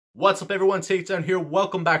What's up everyone, Takedown here.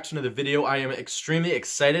 Welcome back to another video. I am extremely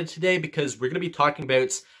excited today because we're going to be talking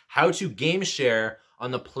about how to game share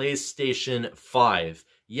on the PlayStation 5.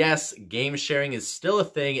 Yes, game sharing is still a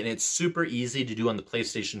thing and it's super easy to do on the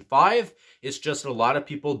PlayStation 5. It's just a lot of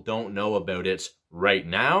people don't know about it right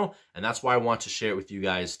now, and that's why I want to share it with you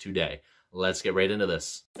guys today. Let's get right into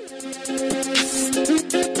this.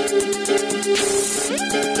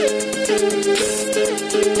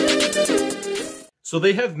 So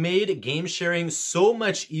they have made game sharing so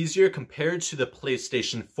much easier compared to the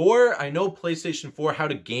PlayStation 4. I know PlayStation 4 how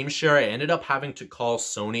to game share. I ended up having to call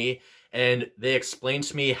Sony and they explained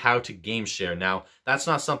to me how to game share. Now, that's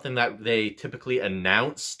not something that they typically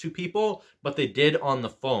announce to people, but they did on the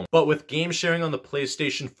phone. But with game sharing on the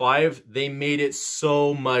PlayStation 5, they made it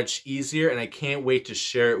so much easier and I can't wait to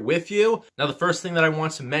share it with you. Now, the first thing that I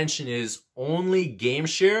want to mention is only game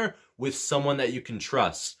share with someone that you can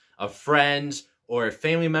trust. A friend, or a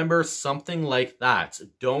family member, something like that.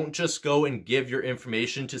 Don't just go and give your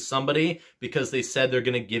information to somebody because they said they're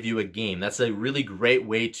gonna give you a game. That's a really great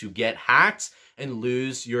way to get hacked and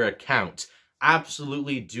lose your account.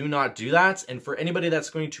 Absolutely do not do that. And for anybody that's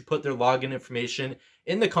going to put their login information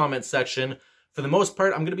in the comment section, for the most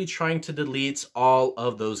part, I'm gonna be trying to delete all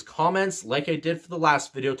of those comments like I did for the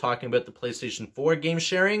last video talking about the PlayStation 4 game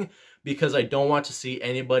sharing, because I don't want to see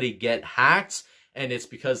anybody get hacked, and it's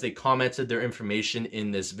because they commented their information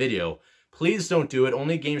in this video. Please don't do it.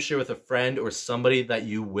 Only game share with a friend or somebody that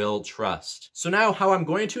you will trust. So now how I'm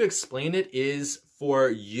going to explain it is for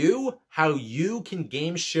you, how you can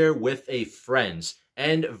game share with a friend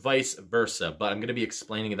and vice versa. But I'm going to be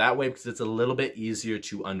explaining it that way because it's a little bit easier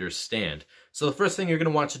to understand. So the first thing you're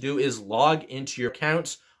going to want to do is log into your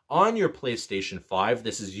account on your PlayStation 5.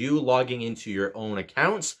 This is you logging into your own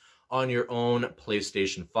account on your own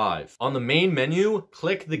PlayStation 5. On the main menu,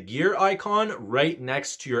 click the gear icon right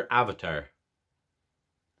next to your avatar.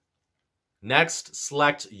 Next,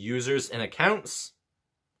 select users and accounts.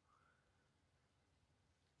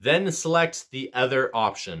 Then select the other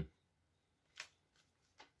option.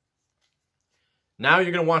 Now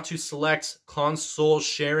you're going to want to select console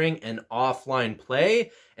sharing and offline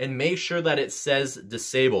play and make sure that it says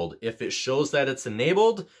disabled. If it shows that it's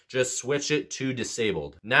enabled, just switch it to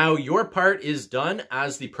disabled. Now your part is done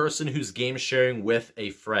as the person who's game sharing with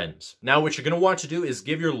a friend. Now what you're going to want to do is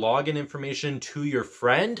give your login information to your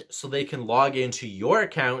friend so they can log into your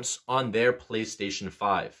accounts on their PlayStation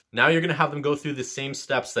 5. Now you're going to have them go through the same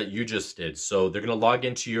steps that you just did. So they're going to log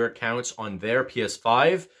into your accounts on their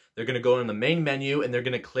PS5. They're going to go in the main menu and they're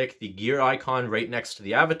going to click the gear icon right next to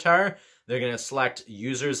the avatar. They're going to select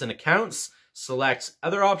users and accounts, select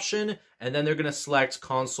other option, and then they're going to select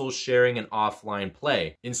console sharing and offline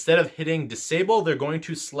play. Instead of hitting disable, they're going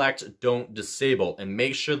to select don't disable and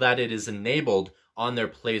make sure that it is enabled on their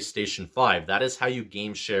PlayStation 5. That is how you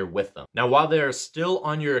game share with them. Now, while they are still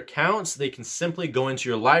on your accounts, they can simply go into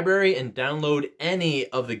your library and download any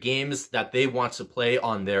of the games that they want to play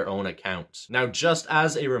on their own account. Now, just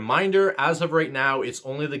as a reminder, as of right now, it's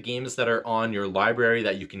only the games that are on your library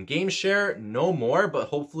that you can game share, no more, but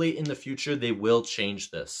hopefully in the future they will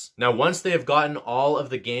change this. Now, once they have gotten all of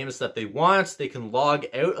the games that they want, they can log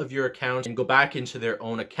out of your account and go back into their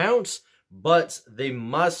own accounts, but they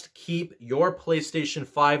must keep your PlayStation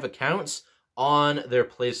 5 accounts on their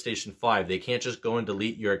PlayStation 5. They can't just go and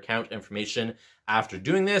delete your account information after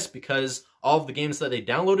doing this, because all of the games that they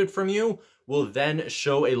downloaded from you will then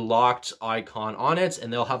show a locked icon on it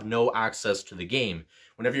and they'll have no access to the game.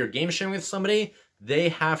 Whenever you're game sharing with somebody, they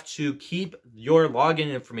have to keep your login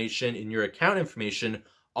information and your account information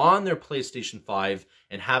on their PlayStation 5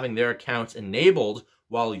 and having their account enabled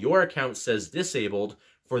while your account says disabled,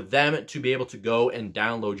 for them to be able to go and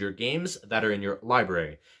download your games that are in your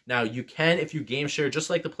library. Now, you can, if you game share just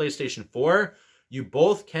like the PlayStation 4, you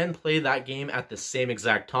both can play that game at the same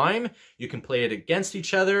exact time. You can play it against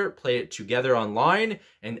each other, play it together online,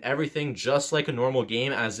 and everything just like a normal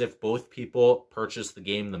game, as if both people purchased the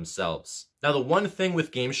game themselves. Now, the one thing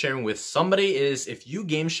with game sharing with somebody is if you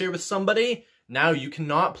game share with somebody, now you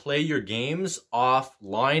cannot play your games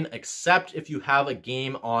offline except if you have a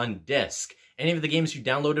game on disc. Any of the games you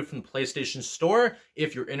downloaded from the PlayStation Store,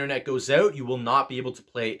 if your internet goes out, you will not be able to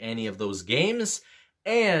play any of those games.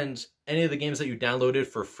 And any of the games that you downloaded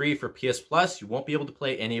for free for PS Plus, you won't be able to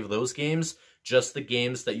play any of those games, just the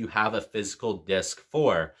games that you have a physical disc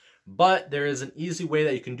for. But there is an easy way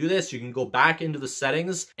that you can do this. You can go back into the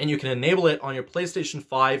settings and you can enable it on your PlayStation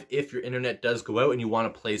 5 if your internet does go out and you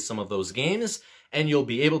want to play some of those games, and you'll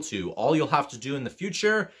be able to. All you'll have to do in the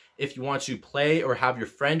future, if you want to play or have your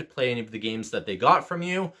friend play any of the games that they got from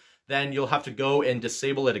you, then you'll have to go and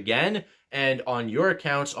disable it again and on your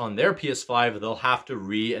account on their PS5, they'll have to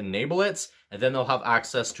re-enable it, and then they'll have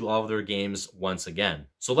access to all of their games once again.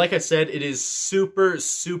 So like I said, it is super,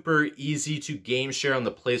 super easy to game share on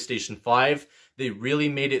the PlayStation 5. They really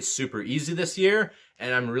made it super easy this year,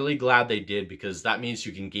 and I'm really glad they did, because that means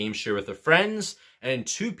you can game share with their friends, and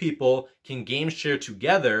 2 people can game share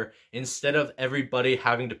together instead of everybody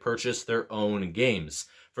having to purchase their own games.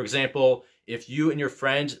 For example, if you and your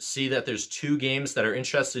friend see that there's 2 games that are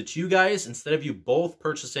interested to you guys, instead of you both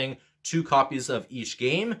purchasing 2 copies of each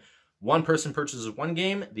game, one person purchases one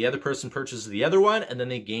game, the other person purchases the other one, and then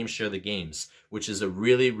they game share the games, which is a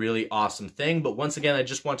really, really awesome thing. But once again, I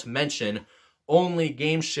just want to mention, only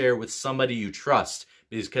game share with somebody you trust,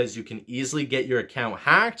 because you can easily get your account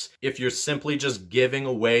hacked if you're simply just giving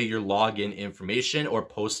away your login information or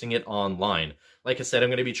posting it online. Like I said, I'm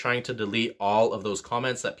going to be trying to delete all of those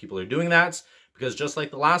comments that people are doing that, because just like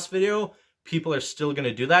the last video, people are still going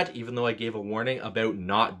to do that, even though I gave a warning about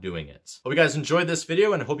not doing it. Hope you guys enjoyed this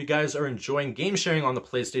video, and I hope you guys are enjoying game sharing on the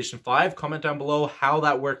PlayStation 5. Comment down below how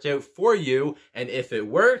that worked out for you and if it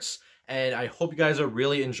works. And I hope you guys are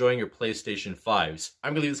really enjoying your PlayStation 5s.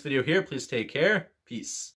 I'm going to leave this video here. Please take care. Peace.